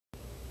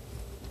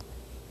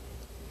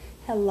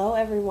Hello,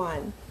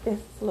 everyone. This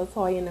is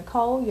Latoya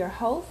Nicole, your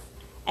host,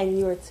 and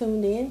you are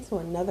tuned in to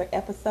another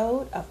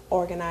episode of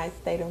Organized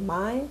State of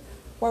Mind,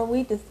 where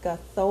we discuss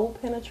soul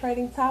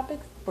penetrating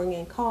topics,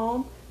 bringing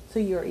calm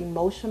to your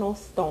emotional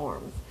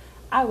storms.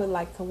 I would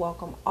like to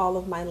welcome all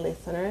of my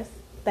listeners.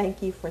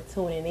 Thank you for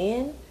tuning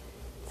in.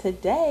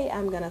 Today,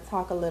 I'm going to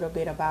talk a little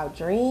bit about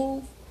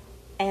dreams,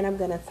 and I'm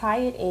going to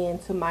tie it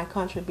into my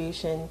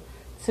contribution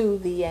to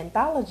the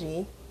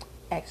anthology.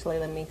 Actually,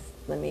 let me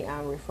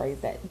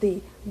rephrase that.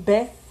 The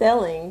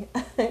best-selling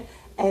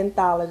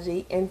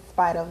anthology, In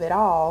Spite of It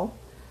All.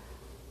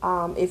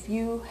 If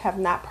you have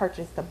not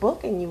purchased the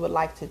book and you would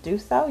like to do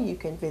so, you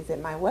can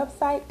visit my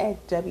website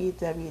at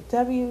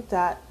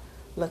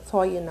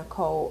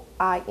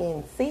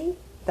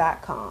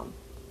www.latoyanicoleinc.com.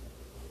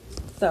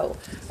 So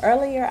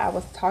earlier I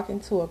was talking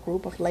to a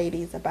group of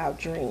ladies about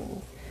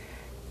dreams.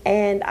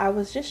 And I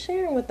was just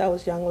sharing with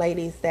those young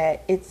ladies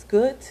that it's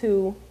good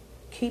to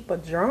keep a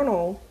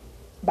journal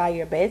by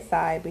your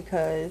bedside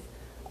because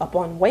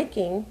upon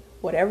waking,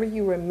 whatever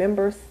you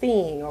remember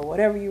seeing or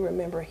whatever you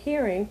remember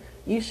hearing,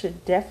 you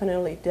should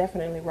definitely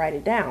write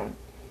it down.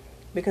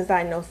 Because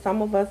I know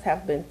some of us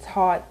have been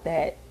taught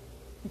that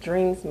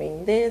dreams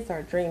mean this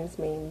or dreams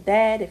mean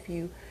that. If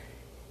you're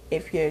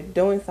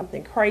doing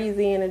something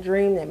crazy in a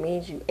dream, that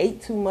means you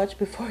ate too much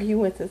before you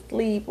went to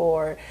sleep,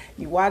 or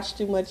you watched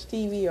too much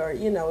TV, or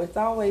it's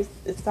always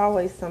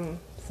some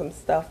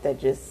stuff that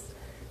just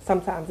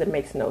sometimes it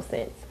makes no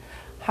sense.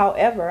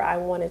 However, I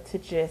wanted to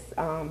just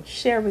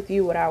share with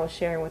you what I was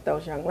sharing with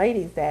those young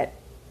ladies, that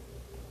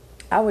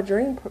our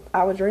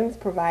dreams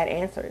provide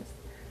answers.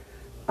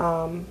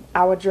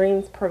 Our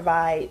dreams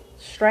provide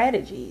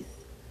strategies.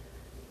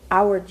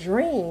 Our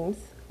dreams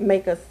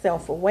make us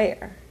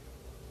self-aware,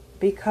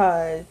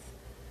 because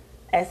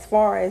as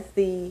far as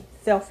the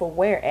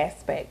self-aware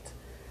aspect,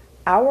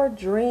 our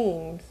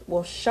dreams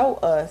will show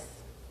us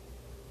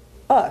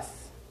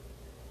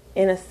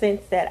in a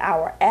sense that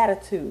our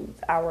attitudes,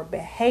 our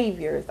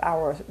behaviors,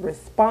 our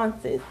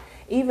responses,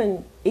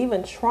 even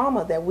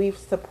trauma that we've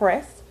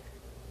suppressed,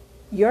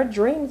 your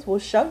dreams will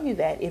show you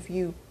that if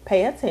you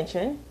pay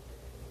attention,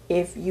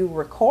 if you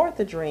record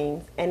the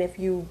dreams, and if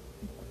you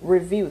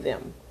review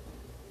them.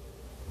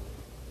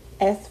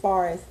 As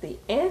far as the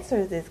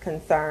answers is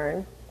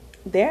concerned,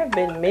 there have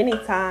been many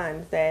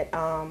times that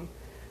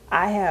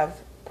I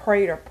have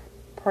prayed a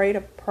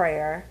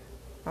prayer.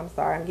 I'm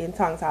sorry, I'm getting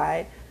tongue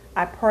tied.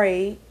 I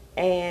prayed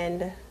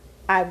and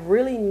I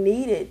really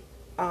needed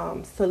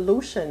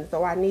solutions,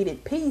 or I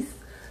needed peace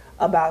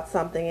about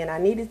something, and I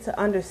needed to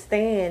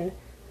understand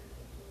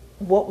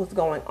what was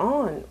going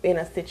on in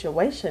a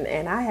situation.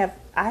 And I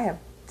have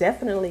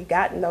definitely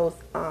gotten those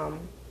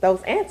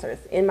answers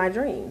in my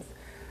dreams.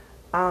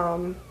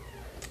 I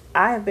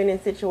have been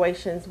in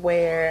situations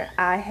where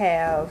I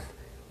have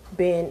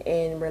been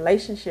in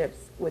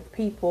relationships with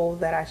people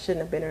that I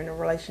shouldn't have been in a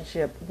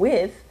relationship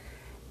with.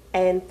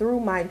 And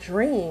through my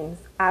dreams,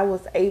 I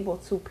was able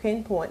to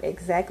pinpoint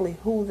exactly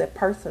who the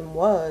person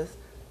was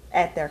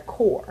at their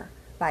core.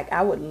 Like,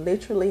 I would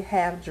literally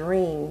have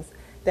dreams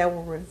that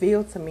will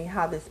reveal to me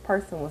how this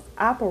person was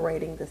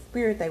operating, the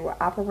spirit they were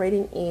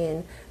operating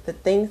in, the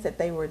things that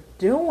they were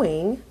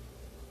doing,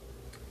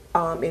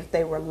 if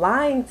they were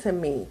lying to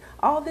me.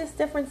 All this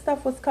different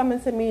stuff was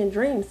coming to me in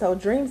dreams. So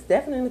dreams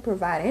definitely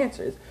provide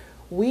answers.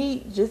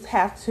 We just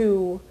have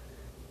to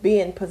be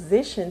in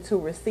position to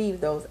receive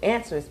those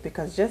answers,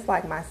 because just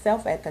like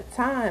myself at the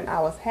time,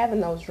 I was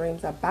having those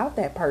dreams about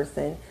that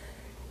person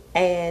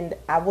and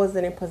I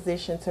wasn't in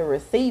position to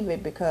receive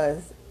it,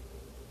 because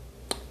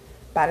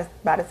by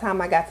the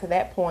time I got to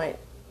that point,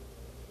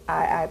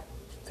 I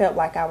felt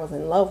like I was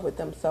in love with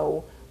them.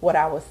 So what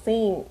I was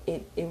seeing,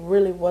 it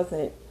really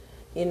wasn't,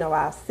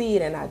 I see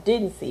it and I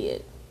didn't see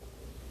it.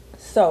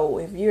 So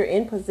if you're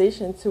in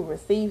position to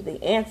receive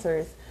the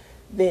answers,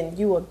 then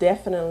you will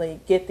definitely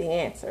get the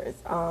answers.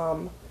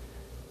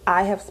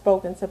 I have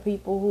spoken to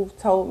people who've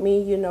told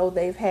me,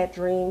 they've had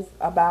dreams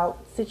about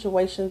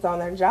situations on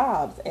their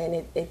jobs,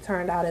 and it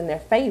turned out in their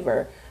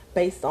favor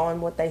based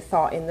on what they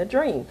saw in the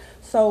dream.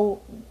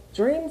 So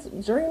dreams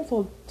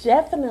will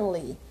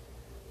definitely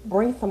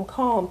bring some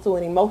calm to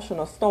an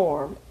emotional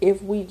storm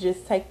if we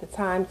just take the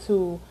time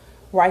to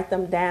write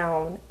them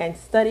down and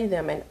study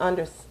them and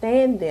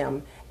understand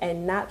them,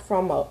 and not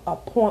from a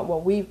point where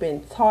we've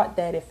been taught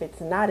that if it's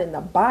not in the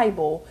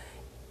Bible,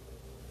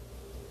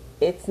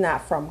 it's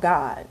not from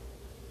God.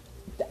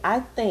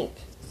 I think,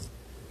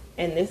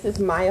 and this is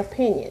my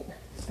opinion,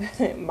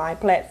 my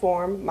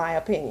platform, my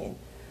opinion,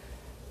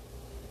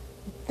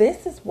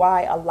 this is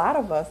why a lot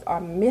of us are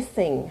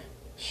missing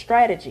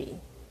strategy.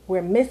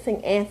 We're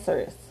missing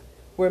answers.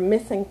 We're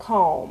missing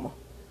calm.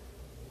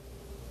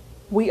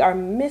 We are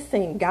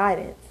missing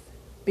guidance,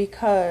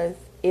 because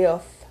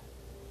if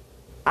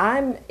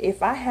I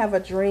have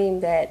a dream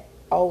that,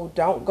 oh,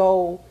 don't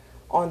go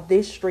on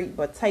this street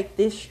but take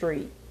this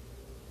street,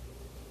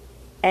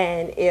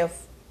 and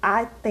if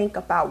I think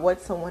about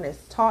what someone has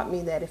taught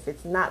me, that if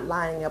it's not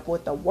lining up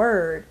with the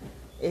word,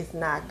 it's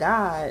not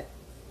God,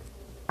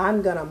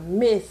 I'm gonna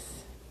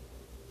miss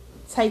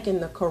taking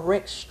the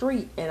correct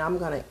street, and I'm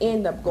going to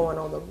end up going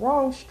on the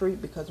wrong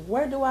street, because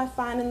where do I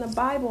find in the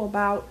Bible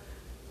about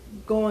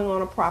going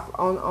on a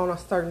on a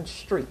certain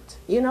street?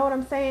 You know what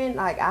I'm saying?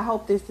 Like, I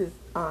hope this is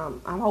I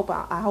hope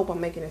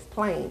I'm making this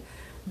plain.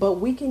 But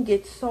we can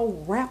get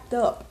so wrapped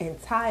up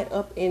and tied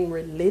up in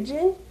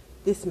religion,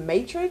 this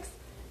matrix,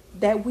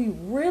 that we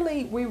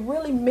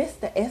really miss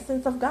the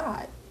essence of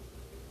God.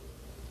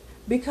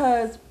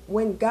 Because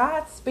when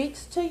God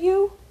speaks to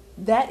you,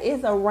 that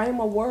is a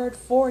rhema word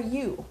for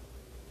you.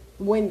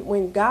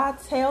 When God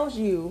tells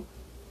you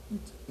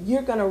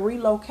you're going to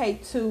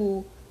relocate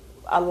to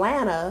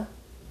Atlanta,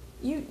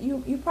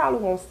 you probably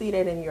won't see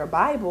that in your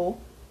Bible,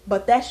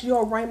 but that's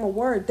your rhema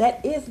word.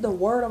 That is the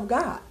word of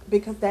God,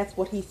 because that's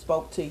what he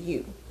spoke to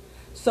you.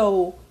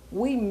 So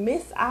we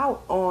miss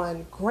out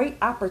on great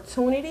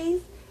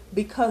opportunities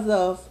because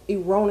of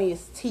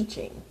erroneous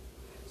teaching.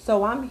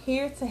 So I'm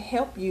here to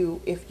help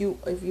you, if you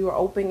are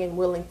open and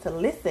willing to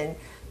listen,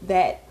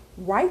 that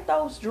write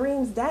those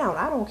dreams down.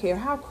 I don't care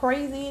how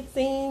crazy it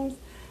seems.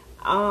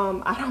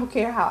 I don't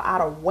care how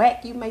out of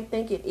whack you may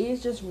think it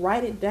is. Just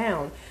write it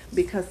down,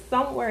 because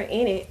somewhere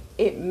in it,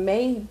 it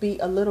may be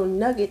a little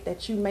nugget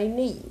that you may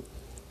need.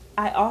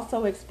 I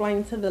also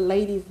explained to the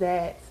ladies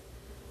that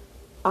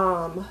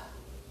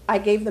I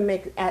gave them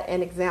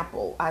an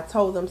example. I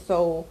told them,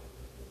 so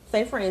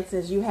say for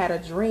instance, you had a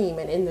dream,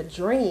 and in the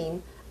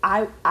dream,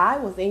 I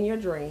was in your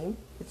dream.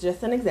 It's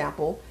just an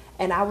example.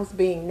 And I was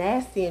being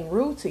nasty and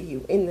rude to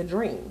you in the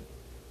dream.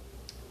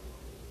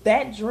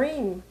 That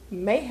dream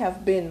may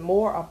have been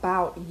more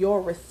about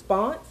your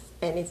response,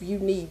 and if you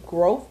need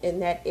growth in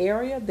that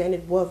area, than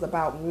it was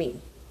about me.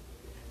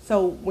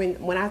 So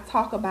when I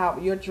talk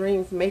about your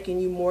dreams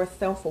making you more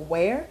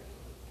self-aware,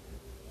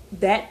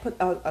 that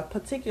a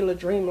particular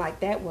dream like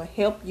that will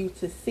help you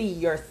to see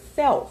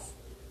yourself.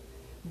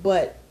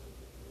 But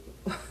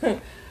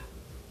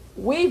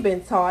we've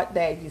been taught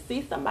that you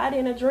see somebody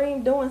in a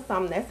dream doing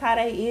something, that's how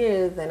they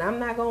is, and I'm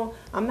not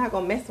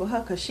gonna mess with her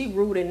because she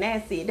rude and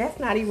nasty. That's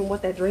not even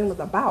what that dream was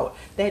about.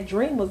 That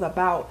dream was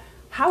about,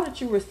 how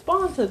did you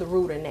respond to the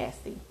rude and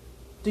nasty?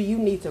 Do you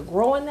need to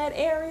grow in that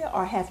area,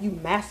 or have you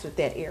mastered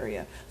that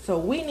area? So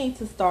we need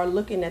to start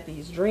looking at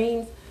these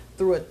dreams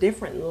through a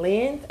different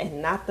lens,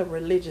 and not the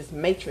religious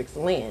matrix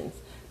lens,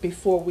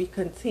 before we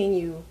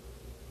continue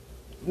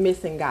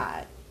missing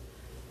God.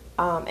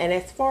 And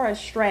as far as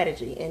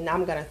strategy, and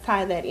I'm going to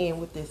tie that in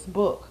with this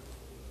book.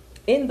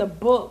 In the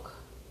book,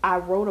 I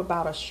wrote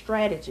about a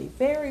strategy,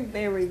 very,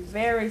 very,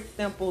 very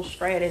simple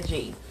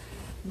strategy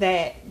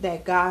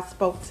that God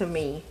spoke to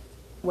me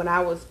when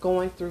I was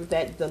going through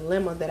that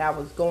dilemma that I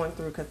was going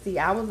through. Because see,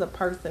 I was a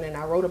person, and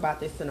I wrote about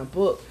this in a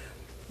book,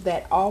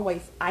 that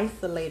always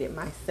isolated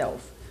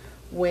myself.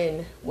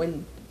 When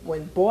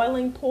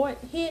boiling point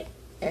hit,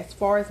 as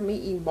far as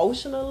me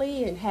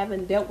emotionally and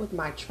having dealt with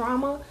my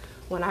trauma,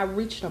 when I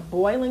reached a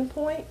boiling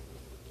point,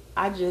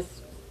 I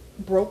just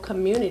broke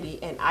community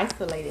and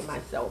isolated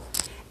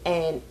myself.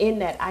 And in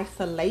that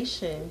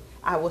isolation,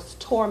 I was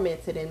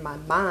tormented in my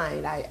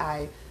mind.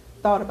 I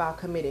thought about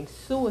committing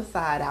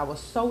suicide. I was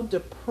so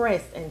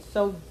depressed and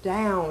so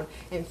down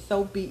and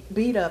so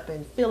beat up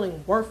and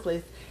feeling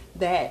worthless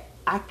that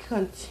I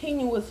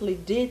continuously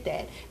did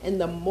that.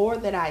 And the more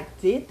that I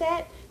did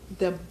that,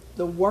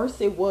 the worse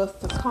it was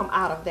to come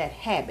out of that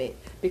habit.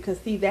 Because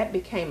see, that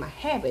became a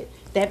habit.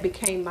 That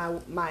became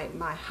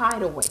my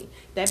hideaway.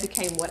 That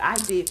became what I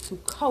did to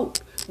cope,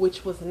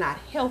 which was not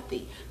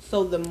healthy.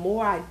 So the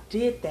more I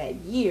did that,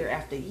 year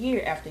after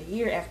year after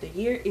year after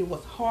year, it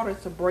was harder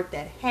to break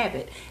that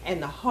habit.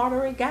 And the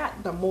harder it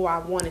got, the more I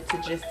wanted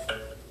to just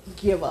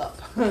give up.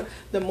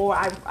 The more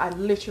I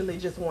literally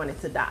just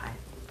wanted to die.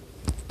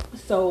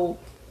 So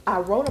I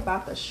wrote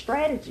about the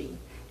strategy.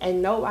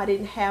 And no, I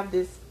didn't have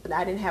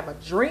a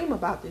dream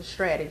about this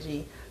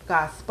strategy.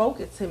 God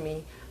spoke it to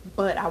me,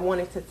 but I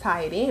wanted to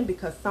tie it in,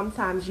 because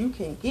sometimes you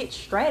can get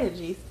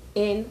strategies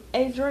in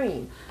a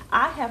dream.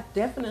 I have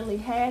definitely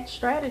had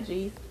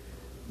strategies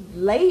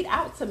laid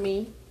out to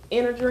me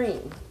in a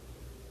dream.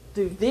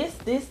 Do this,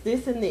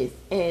 and this,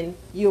 and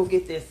you'll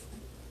get this.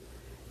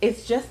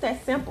 It's just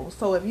that simple.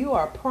 So if you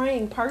are a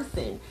praying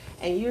person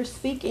and you're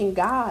seeking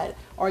God,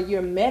 or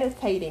you're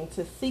meditating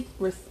to seek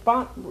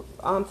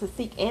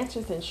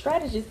answers and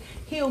strategies,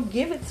 He'll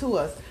give it to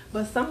us.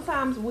 But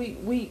sometimes we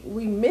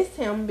miss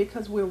Him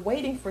because we're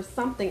waiting for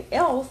something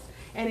else,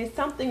 and it's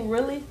something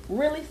really,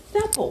 really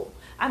simple.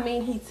 I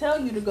mean, He tell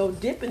you to go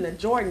dip in the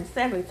Jordan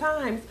 7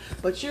 times,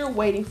 but you're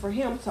waiting for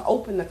Him to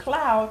open the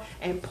cloud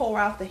and pour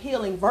out the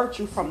healing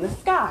virtue from the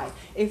sky.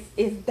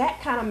 It's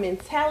that kind of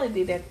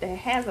mentality that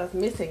has us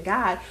missing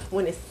God,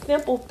 when it's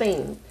simple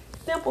things.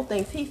 Simple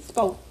things. He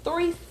spoke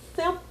 4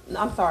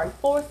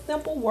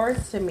 simple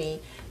words to me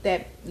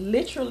that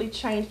literally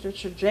changed the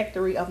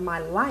trajectory of my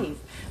life.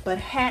 But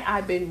had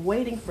I been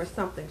waiting for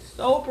something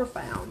so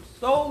profound,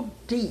 so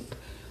deep,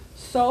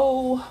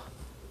 so,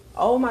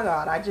 oh my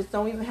God, I just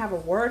don't even have a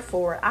word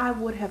for it, I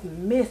would have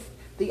missed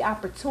the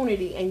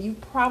opportunity, and you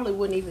probably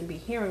wouldn't even be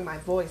hearing my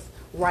voice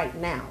right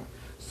now.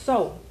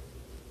 So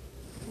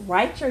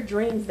write your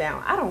dreams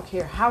down. I don't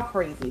care how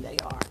crazy they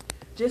are.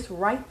 Just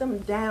write them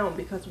down,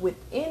 because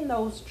within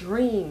those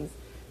dreams,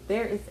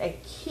 there is a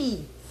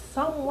key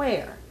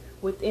somewhere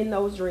within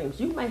those dreams.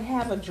 You may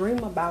have a dream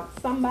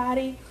about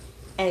somebody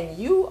and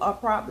you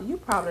probably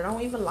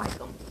don't even like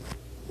them.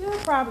 You're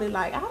probably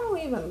like, I don't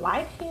even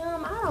like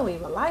him. I don't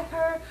even like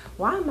her.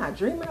 Why am I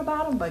dreaming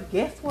about him? But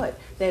guess what?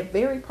 That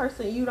very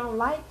person you don't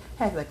like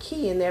has a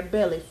key in their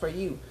belly for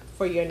you,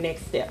 for your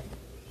next step.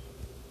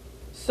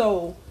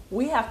 So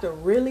we have to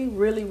really,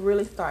 really,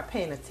 really start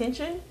paying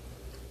attention.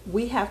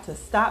 We have to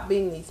stop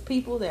being these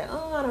people that,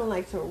 oh, I don't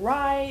like to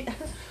write.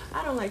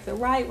 I don't like to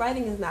write.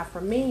 Writing is not for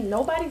me.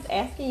 Nobody's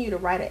asking you to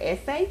write an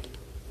essay.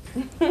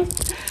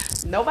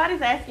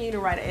 Nobody's asking you to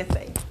write an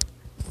essay.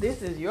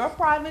 This is your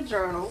private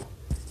journal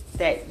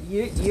that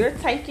you're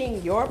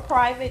taking your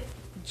private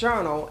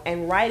journal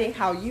and writing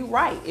how you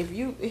write. If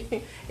you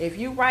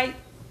write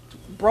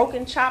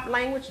broken chopped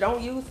language,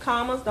 don't use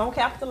commas, don't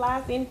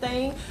capitalize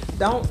anything,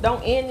 don't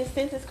end the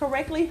sentence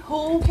correctly,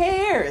 who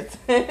cares?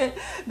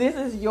 This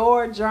is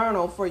your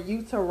journal for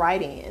you to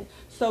write in.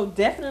 So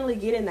definitely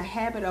get in the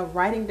habit of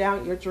writing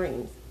down your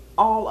dreams,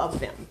 all of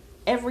them,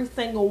 every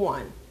single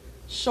one,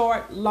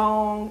 short,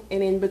 long,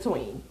 and in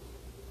between.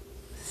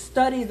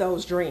 Study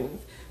those dreams,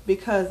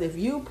 because if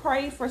you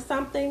pray for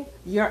something,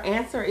 your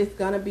answer is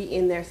going to be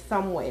in there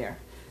somewhere.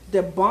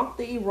 Debunk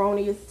the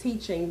erroneous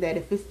teaching that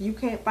if you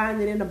can't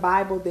find it in the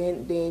Bible,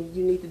 then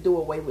you need to do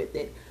away with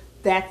it.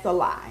 That's a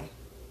lie.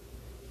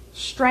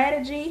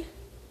 Strategy,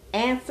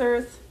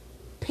 answers,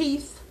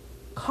 peace,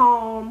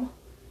 calm,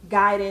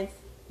 guidance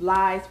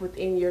lies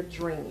within your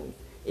dreams.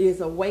 It is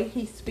a way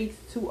he speaks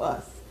to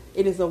us.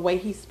 It is a way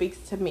he speaks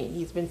to me.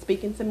 He's been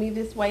speaking to me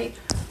this way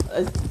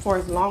for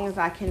as long as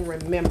I can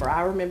remember.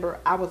 I remember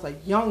I was a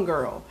young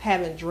girl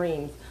having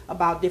dreams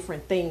about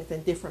different things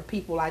and different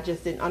people. I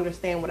just didn't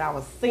understand what I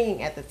was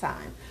seeing at the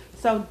time.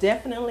 So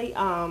definitely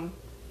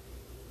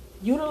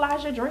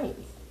utilize your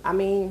dreams. I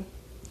mean,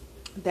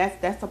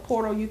 that's a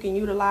portal you can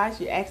utilize.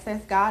 You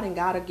access God, and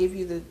God will give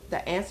you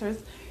the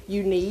answers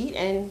you need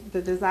and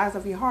the desires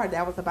of your heart.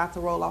 That was about to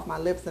roll off my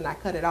lips and I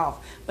cut it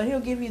off. But he'll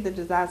give you the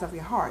desires of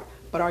your heart.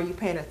 But are you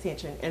paying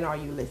attention and are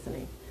you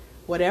listening?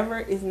 Whatever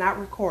is not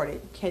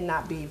recorded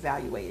cannot be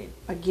evaluated.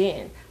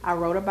 Again, I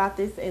wrote about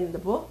this in the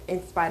book,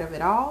 In Spite of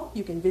It All.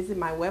 You can visit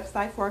my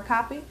website for a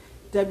copy,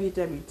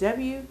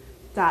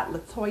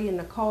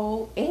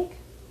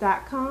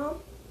 www.latoyanicoleinc.com.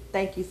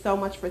 Thank you so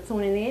much for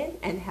tuning in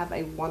and have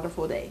a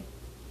wonderful day.